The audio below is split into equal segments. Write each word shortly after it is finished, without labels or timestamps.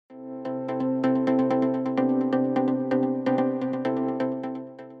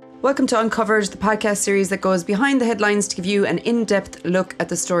Welcome to Uncovered, the podcast series that goes behind the headlines to give you an in-depth look at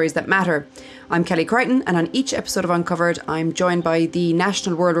the stories that matter. I'm Kelly Crichton, and on each episode of Uncovered, I'm joined by the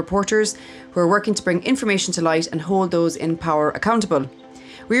National World reporters who are working to bring information to light and hold those in power accountable.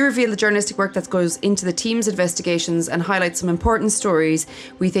 We reveal the journalistic work that goes into the team's investigations and highlight some important stories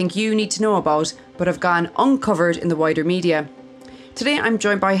we think you need to know about but have gone uncovered in the wider media. Today I'm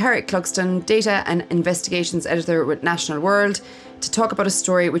joined by Harriet Clugston, Data and Investigations Editor with National World, to talk about a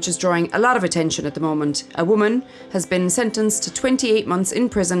story which is drawing a lot of attention at the moment. A woman has been sentenced to 28 months in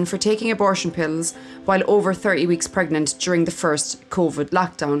prison for taking abortion pills while over 30 weeks pregnant during the first COVID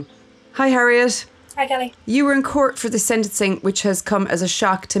lockdown. Hi Harriet. Hi Kelly. You were in court for the sentencing, which has come as a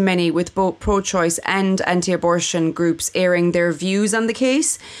shock to many, with both pro-choice and anti-abortion groups airing their views on the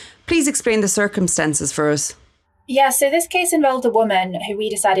case. Please explain the circumstances for us. Yeah, so this case involved a woman who we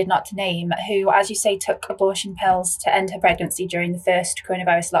decided not to name, who, as you say, took abortion pills to end her pregnancy during the first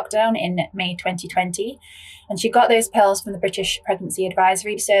coronavirus lockdown in May 2020. And she got those pills from the British Pregnancy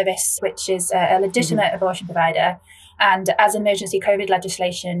Advisory Service, which is a legitimate abortion provider. And as emergency COVID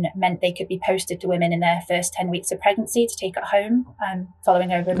legislation meant they could be posted to women in their first 10 weeks of pregnancy to take at home,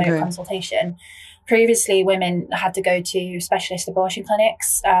 following a remote consultation. Previously, women had to go to specialist abortion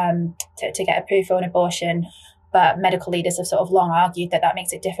clinics to get approved for an abortion. But medical leaders have sort of long argued that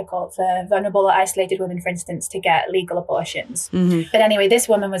makes it difficult for vulnerable or isolated women, for instance, to get legal abortions. But anyway, this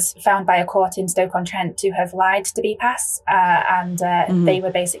woman was found by a court in Stoke-on-Trent to have lied to BPAS, and they were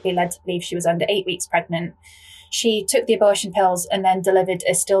basically led to believe she was under 8 weeks pregnant. She took the abortion pills and then delivered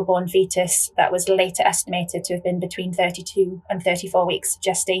a stillborn fetus that was later estimated to have been between 32 and 34 weeks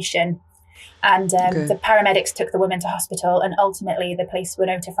gestation. And the paramedics took the woman to hospital, and ultimately the police were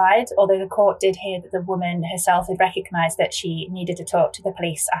notified, although the court did hear that the woman herself had recognised that she needed to talk to the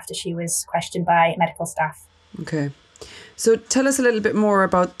police after she was questioned by medical staff. Okay. So tell us a little bit more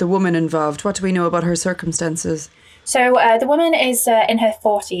about the woman involved. What do we know about her circumstances? So the woman is in her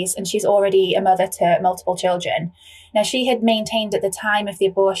 40s, and she's already a mother to multiple children. Now, she had maintained at the time of the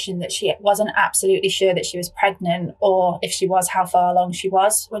abortion that she wasn't absolutely sure that she was pregnant, or if she was, how far along she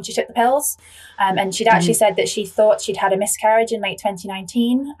was when she took the pills. And she'd actually said that she thought she'd had a miscarriage in late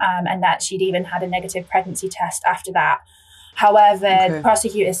 2019, and that she'd even had a negative pregnancy test after that. However, the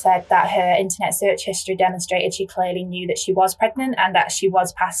prosecutor said that her internet search history demonstrated she clearly knew that she was pregnant and that she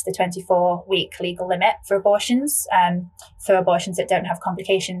was past the 24-week legal limit for abortions that don't have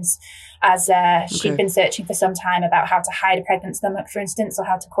complications, as she'd been searching for some time about how to hide a pregnant stomach, for instance, or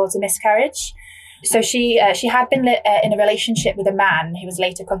how to cause a miscarriage. So she had been in a relationship with a man who was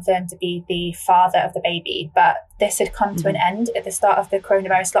later confirmed to be the father of the baby, but this had come to an end at the start of the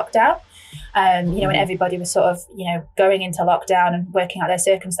coronavirus lockdown. When everybody was sort of, going into lockdown and working out their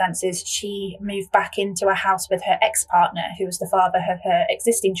circumstances, she moved back into a house with her ex-partner, who was the father of her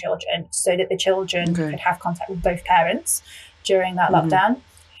existing children, so that the children could have contact with both parents during that lockdown.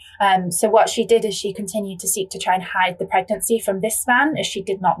 So what she did is she continued to seek to try and hide the pregnancy from this man, as she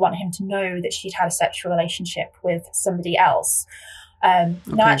did not want him to know that she'd had a sexual relationship with somebody else.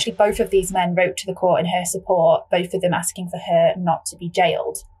 Now, actually, both of these men wrote to the court in her support, both of them asking for her not to be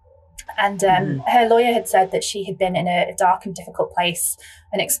jailed. And her lawyer had said that she had been in a dark and difficult place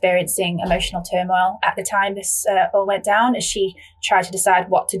and experiencing emotional turmoil at the time this all went down, as she tried to decide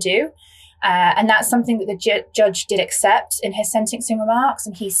what to do. And that's something that the judge did accept in his sentencing remarks.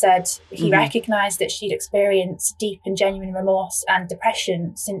 And he said he recognised that she'd experienced deep and genuine remorse and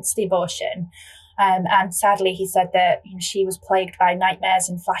depression since the abortion. And sadly, he said that she was plagued by nightmares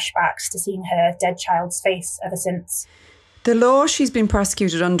and flashbacks to seeing her dead child's face ever since. The law she's been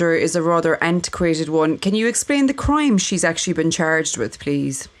prosecuted under is a rather antiquated one. Can you explain the crime she's actually been charged with,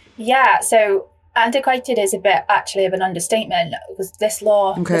 please? Yeah, so antiquated is a bit actually of an understatement, because this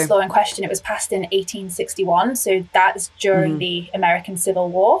law in question, it was passed in 1861. So that's during the American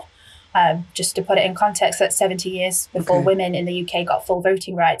Civil War. Just to put it in context, that's 70 years before women in the UK got full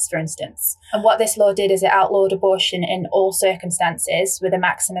voting rights, for instance. And what this law did is it outlawed abortion in all circumstances with a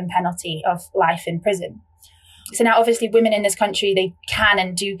maximum penalty of life in prison. So now, obviously, women in this country, they can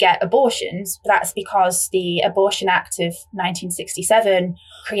and do get abortions, but that's because the Abortion Act of 1967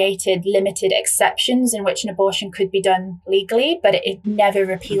 created limited exceptions in which an abortion could be done legally, but it never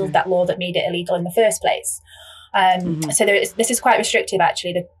repealed that law that made it illegal in the first place. So this is quite restrictive,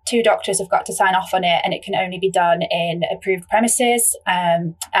 actually. The two doctors have got to sign off on it, and it can only be done in approved premises.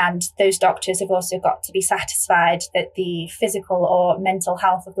 And those doctors have also got to be satisfied that the physical or mental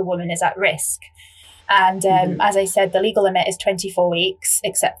health of the woman is at risk. And as I said, the legal limit is 24 weeks,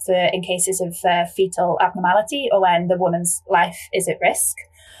 except for in cases of fetal abnormality or when the woman's life is at risk.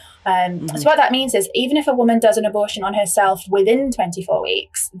 So what that means is even if a woman does an abortion on herself within 24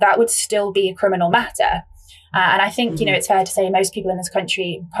 weeks, that would still be a criminal matter. And I think, it's fair to say most people in this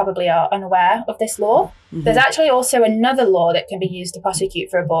country probably are unaware of this law. There's actually also another law that can be used to prosecute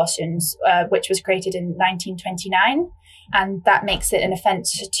for abortions, which was created in 1929. And that makes it an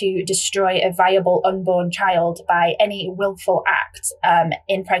offence to destroy a viable unborn child by any willful act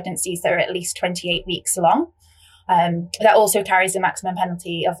in pregnancies that are at least 28 weeks along. That also carries a maximum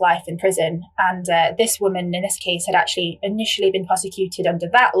penalty of life in prison. And this woman, in this case, had actually initially been prosecuted under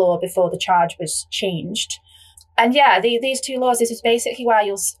that law before the charge was changed. And these two laws, this is basically why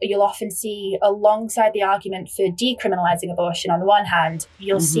you'll often see, alongside the argument for decriminalising abortion on the one hand,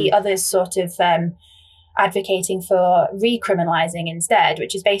 you'll see others sort of advocating for recriminalising instead,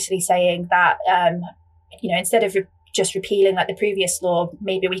 which is basically saying that, instead of just repealing like the previous law,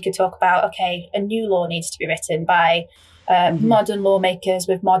 maybe we could talk about, okay, a new law needs to be written by modern lawmakers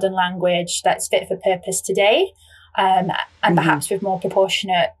with modern language that's fit for purpose today. And perhaps with more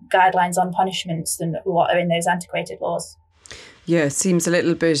proportionate guidelines on punishments than what are in those antiquated laws. Yeah, it seems a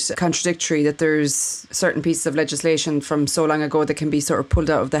little bit contradictory that there's certain pieces of legislation from so long ago that can be sort of pulled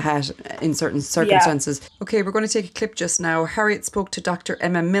out of the hat in certain circumstances. Yeah. Okay, we're going to take a clip just now. Harriet spoke to Dr.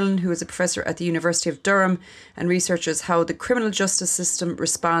 Emma Milne, who is a professor at the University of Durham and researches how the criminal justice system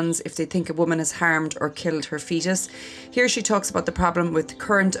responds if they think a woman has harmed or killed her fetus. Here she talks about the problem with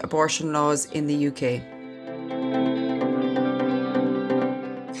current abortion laws in the UK.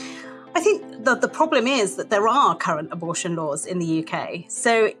 I think the problem is that there are current abortion laws in the UK.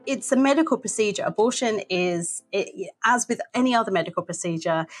 So it's a medical procedure. Abortion is, as with any other medical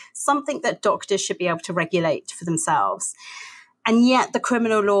procedure, something that doctors should be able to regulate for themselves. And yet the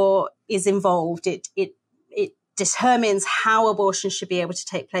criminal law is involved. It determines how abortion should be able to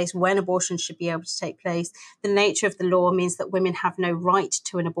take place, when abortion should be able to take place. The nature of the law means that women have no right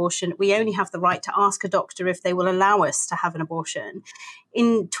to an abortion. We only have the right to ask a doctor if they will allow us to have an abortion.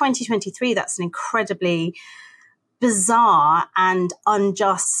 In 2023, that's an incredibly bizarre and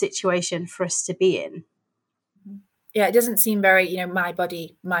unjust situation for us to be in. Yeah, it doesn't seem very, my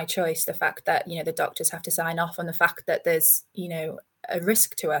body, my choice, the fact that, the doctors have to sign off on the fact that there's, a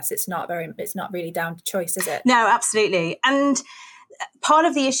risk to us. It's not really down to choice, is it? No, absolutely. And part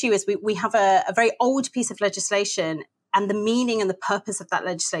of the issue is we have a very old piece of legislation, and the meaning and the purpose of that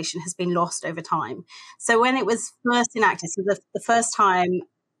legislation has been lost over time. So when it was first enacted, so the first time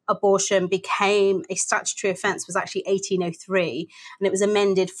abortion became a statutory offence was actually 1803, and it was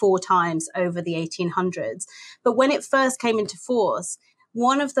amended 4 times over the 1800s. But when it first came into force,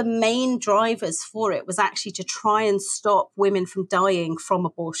 one of the main drivers for it was actually to try and stop women from dying from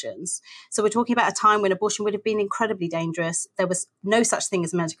abortions. So we're talking about a time when abortion would have been incredibly dangerous. There was no such thing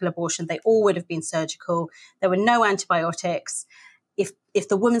as medical abortion. They all would have been surgical. There were no antibiotics. If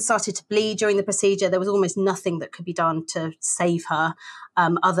the woman started to bleed during the procedure, there was almost nothing that could be done to save her,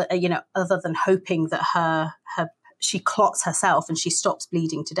 other than hoping that she clots herself and she stops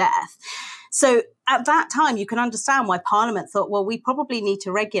bleeding to death. So at that time, you can understand why Parliament thought, well, we probably need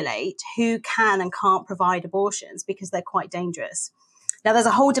to regulate who can and can't provide abortions because they're quite dangerous. Now, there's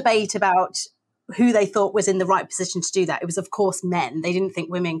a whole debate about who they thought was in the right position to do that. It was, of course, men. They didn't think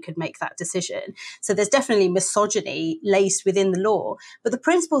women could make that decision. So there's definitely misogyny laced within the law. But the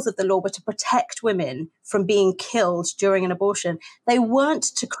principles of the law were to protect women from being killed during an abortion. They weren't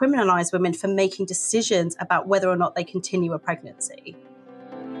to criminalise women for making decisions about whether or not they continue a pregnancy.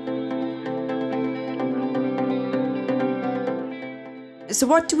 So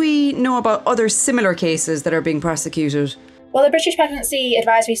what do we know about other similar cases that are being prosecuted? Well, the British Pregnancy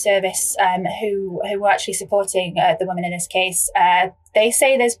Advisory Service, who were actually supporting the woman in this case, they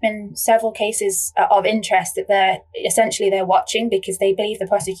say there's been several cases of interest that they're watching because they believe the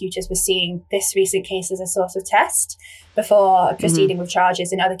prosecutors were seeing this recent case as a sort of test before proceeding with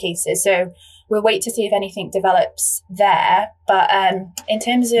charges in other cases. So we'll wait to see if anything develops there. But in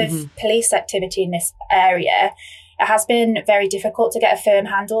terms of police activity in this area, it has been very difficult to get a firm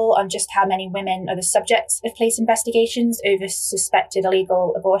handle on just how many women are the subjects of police investigations over suspected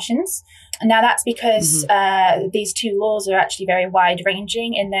illegal abortions. And now that's because these two laws are actually very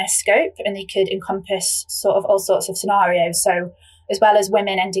wide-ranging in their scope, and they could encompass sort of all sorts of scenarios. So as well as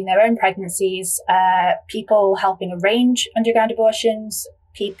women ending their own pregnancies, people helping arrange underground abortions,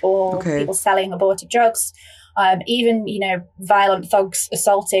 people selling abortive drugs, even, violent thugs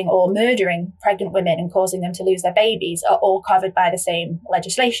assaulting or murdering pregnant women and causing them to lose their babies are all covered by the same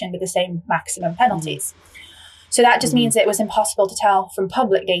legislation with the same maximum penalties. So that just means it was impossible to tell from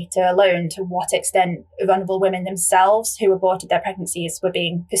public data alone to what extent vulnerable women themselves who aborted their pregnancies were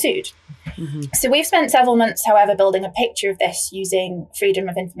being pursued. So we've spent several months, however, building a picture of this using freedom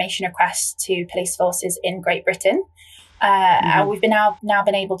of information requests to police forces in Great Britain. And we've now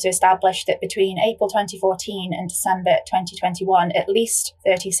been able to establish that between April 2014 and December 2021, at least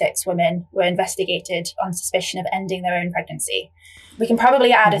 36 women were investigated on suspicion of ending their own pregnancy. We can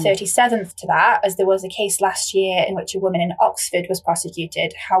probably add a 37th to that, as there was a case last year in which a woman in Oxford was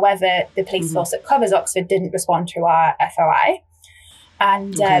prosecuted. However, the police force that covers Oxford didn't respond to our FOI.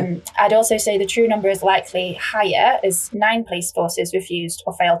 And I'd also say the true number is likely higher, as 9 police forces refused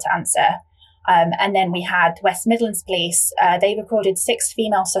or failed to answer. And then we had West Midlands Police. They recorded 6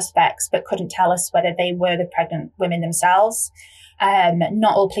 female suspects, but couldn't tell us whether they were the pregnant women themselves.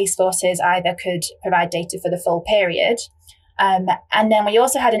 Not all police forces either could provide data for the full period. And then we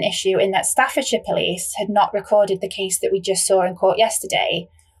also had an issue in that Staffordshire Police had not recorded the case that we just saw in court yesterday.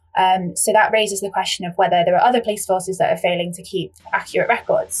 So that raises the question of whether there are other police forces that are failing to keep accurate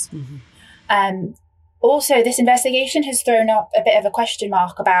records. Also, this investigation has thrown up a bit of a question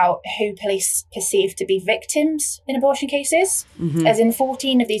mark about who police perceive to be victims in abortion cases. As in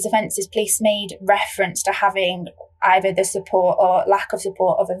 14 of these offences, police made reference to having either the support or lack of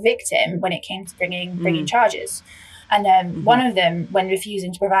support of a victim when it came to bringing charges. And one of them, when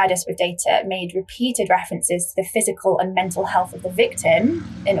refusing to provide us with data, made repeated references to the physical and mental health of the victim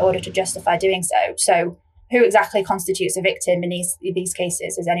in order to justify doing so. So who exactly constitutes a victim in these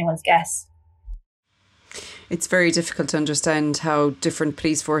cases is anyone's guess. It's very difficult to understand how different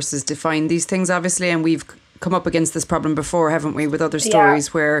police forces define these things, obviously, and we've come up against this problem before, haven't we, with other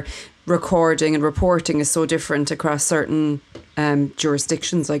stories where recording and reporting is so different across certain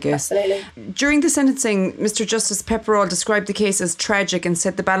jurisdictions, I guess. Absolutely. During the sentencing, Mr. Justice Pepperall described the case as tragic and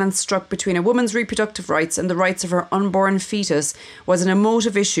said the balance struck between a woman's reproductive rights and the rights of her unborn fetus was an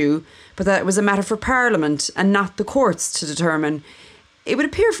emotive issue, but that it was a matter for Parliament and not the courts to determine. It would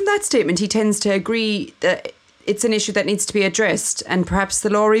appear from that statement he tends to agree that it's an issue that needs to be addressed and perhaps the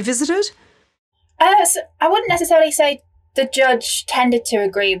law revisited? So I wouldn't necessarily say the judge tended to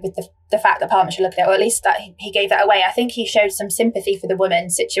agree with the fact that Parliament should look at it, or at least that he gave that away. I think he showed some sympathy for the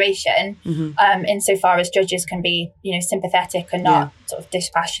woman's situation, insofar as judges can be, sympathetic and not sort of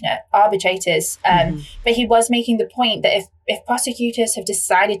dispassionate arbitrators. But he was making the point that if prosecutors have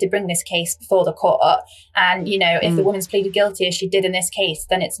decided to bring this case before the court, and if the woman's pleaded guilty as she did in this case,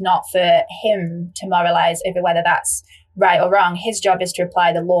 then it's not for him to moralise over whether that's right or wrong. His job is to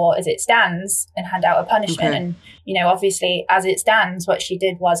apply the law as it stands and hand out a punishment. And, obviously, as it stands, what she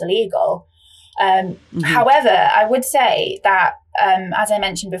did was illegal. However, I would say that, as I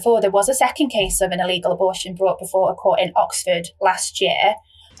mentioned before, there was a second case of an illegal abortion brought before a court in Oxford last year,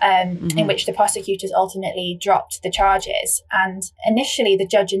 in which the prosecutors ultimately dropped the charges. And initially, the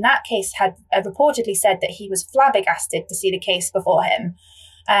judge in that case had reportedly said that he was flabbergasted to see the case before him.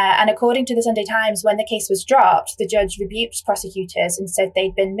 And according to the Sunday Times, when the case was dropped, the judge rebuked prosecutors and said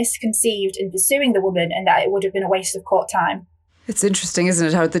they'd been misconceived in pursuing the woman and that it would have been a waste of court time. It's interesting, isn't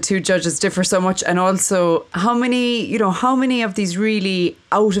it, how the two judges differ so much, and also how many of these really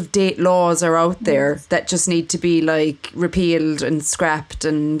out-of-date laws are out there that just need to be repealed and scrapped,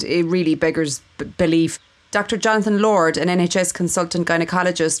 and it really beggars belief. Dr. Jonathan Lord, an NHS consultant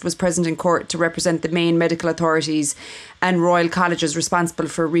gynaecologist, was present in court to represent the main medical authorities and Royal Colleges responsible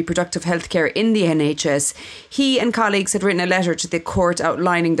for reproductive health care in the NHS. He and colleagues had written a letter to the court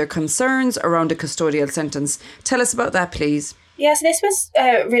outlining their concerns around a custodial sentence. Tell us about that, please. Yeah, so this was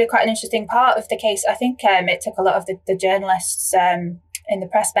really quite an interesting part of the case. I think it took a lot of the journalists in the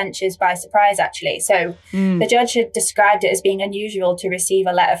press benches by surprise, actually. So the judge had described it as being unusual to receive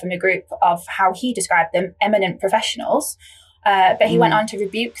a letter from a group of, how he described them, eminent professionals. But he went on to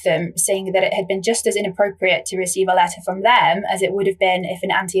rebuke them, saying that it had been just as inappropriate to receive a letter from them as it would have been if an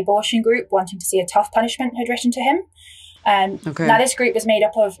anti-abortion group wanting to see a tough punishment had written to him. Now, this group was made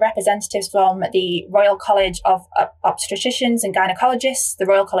up of representatives from the Royal College of Obstetricians and Gynecologists, the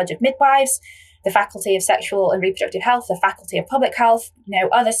Royal College of Midwives, the Faculty of Sexual and Reproductive Health, the Faculty of Public Health,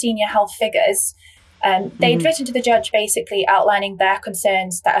 other senior health figures. They'd written to the judge basically outlining their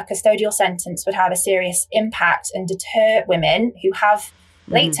concerns that a custodial sentence would have a serious impact and deter women who have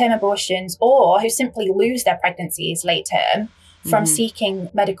late-term abortions or who simply lose their pregnancies late-term from seeking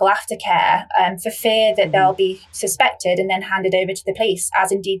medical aftercare for fear that they'll be suspected and then handed over to the police,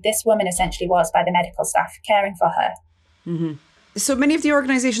 as indeed this woman essentially was by the medical staff caring for her. So many of the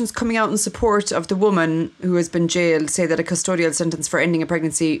organisations coming out in support of the woman who has been jailed say that a custodial sentence for ending a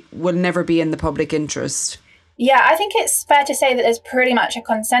pregnancy will never be in the public interest. Yeah, I think it's fair to say that there's pretty much a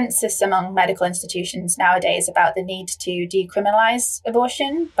consensus among medical institutions nowadays about the need to decriminalise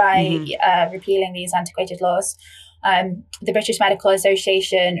abortion by repealing these antiquated laws. The British Medical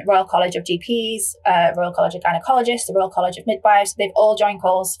Association, Royal College of GPs, Royal College of Gynecologists, the Royal College of Midwives, they've all joined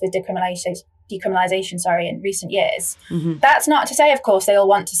calls for decriminalisation in recent years. Mm-hmm. That's not to say, of course, they all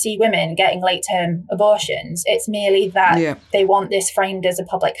want to see women getting late-term abortions. It's merely that they want this framed as a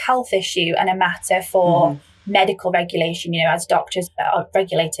public health issue and a matter for medical regulation, as doctors are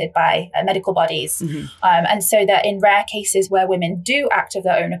regulated by medical bodies. Mm-hmm. And so that in rare cases where women do act of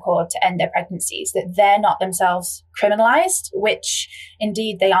their own accord to end their pregnancies, that they're not themselves criminalised, which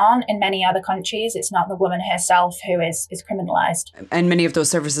indeed they aren't in many other countries. It's not the woman herself who is criminalised. And many of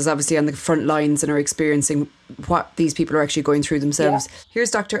those services obviously on the front lines and are experiencing what these people are actually going through themselves. Yeah. Here's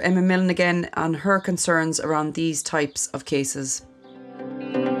Dr. Emma Milne again on her concerns around these types of cases.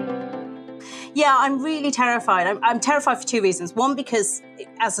 Yeah, I'm really terrified. I'm terrified for two reasons. One, because,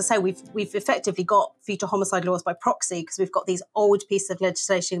 as I say, we've effectively got fetal homicide laws by proxy because we've got these old pieces of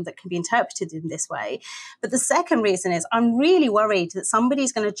legislation that can be interpreted in this way. But the second reason is I'm really worried that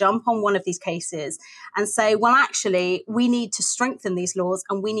somebody's going to jump on one of these cases and say, well, actually, we need to strengthen these laws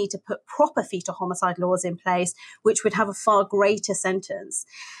and we need to put proper fetal homicide laws in place, which would have a far greater sentence.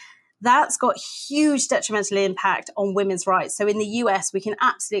 That's got huge detrimental impact on women's rights. So in the US, we can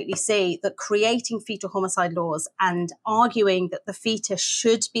absolutely see that creating fetal homicide laws and arguing that the fetus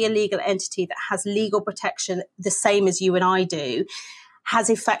should be a legal entity that has legal protection the same as you and I do has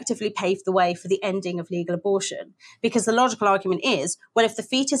effectively paved the way for the ending of legal abortion. Because the logical argument is, well, if the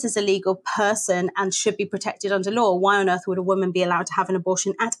fetus is a legal person and should be protected under law, why on earth would a woman be allowed to have an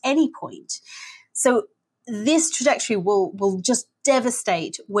abortion at any point? So this trajectory will just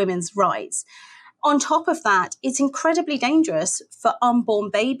devastate women's rights. On top of that, it's incredibly dangerous for unborn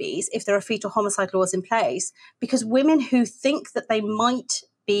babies if there are fetal homicide laws in place, because women who think that they might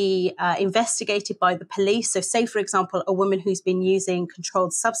be investigated by the police, so say, for example, a woman who's been using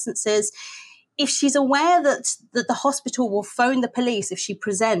controlled substances, if she's aware that the hospital will phone the police if she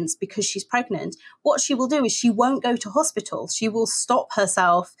presents because she's pregnant, what she will do is she won't go to hospital. She will stop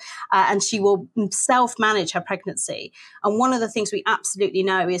herself and she will self-manage her pregnancy. And one of the things we absolutely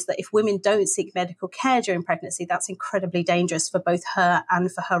know is that if women don't seek medical care during pregnancy, that's incredibly dangerous for both her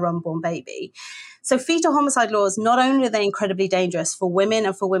and for her unborn baby. So fetal homicide laws, not only are they incredibly dangerous for women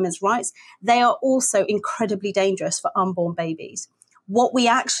and for women's rights, they are also incredibly dangerous for unborn babies. What we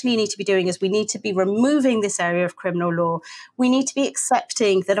actually need to be doing is we need to be removing this area of criminal law. We need to be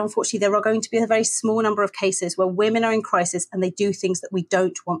accepting that, unfortunately, there are going to be a very small number of cases where women are in crisis and they do things that we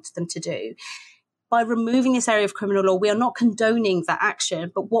don't want them to do. By removing this area of criminal law, we are not condoning that action,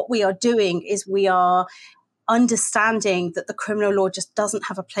 but what we are doing is we are understanding that the criminal law just doesn't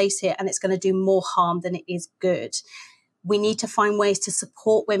have a place here and it's going to do more harm than it is good. We need to find ways to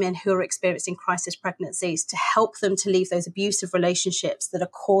support women who are experiencing crisis pregnancies, to help them to leave those abusive relationships that are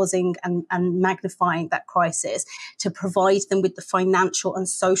causing and magnifying that crisis, to provide them with the financial and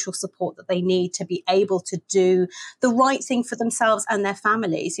social support that they need to be able to do the right thing for themselves and their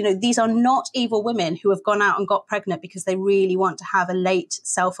families. You know, these are not evil women who have gone out and got pregnant because they really want to have a late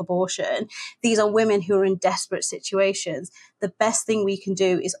self-abortion. These are women who are in desperate situations. The best thing we can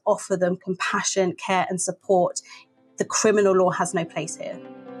do is offer them compassion, care, and support. The criminal law has no place here.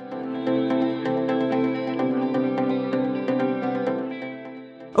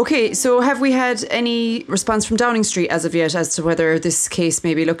 Okay, so have we had any response from Downing Street as of yet as to whether this case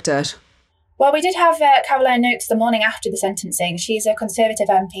may be looked at? Well, we did have Caroline Noakes the morning after the sentencing. She's a Conservative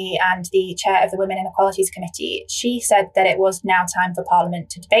MP and the chair of the Women Inequalities Committee. She said that it was now time for Parliament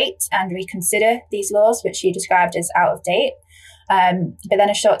to debate and reconsider these laws, which she described as out of date. But then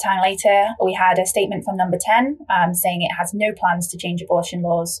a short time later, we had a statement from Number 10 saying it has no plans to change abortion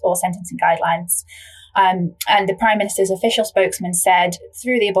laws or sentencing guidelines. And the Prime Minister's official spokesman said,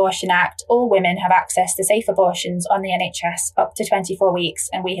 through the Abortion Act, all women have access to safe abortions on the NHS up to 24 weeks,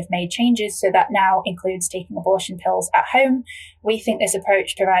 and we have made changes so that now includes taking abortion pills at home. We think this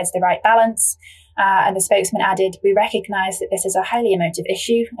approach provides the right balance. And the spokesman added, we recognise that this is a highly emotive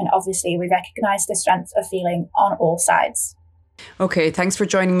issue, and obviously we recognise the strength of feeling on all sides. Okay, thanks for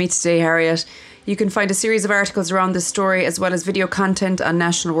joining me today, Harriet. You can find a series of articles around this story as well as video content on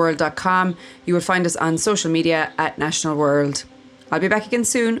nationalworld.com. You will find us on social media at National World. I'll be back again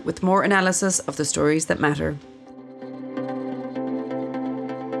soon with more analysis of the stories that matter.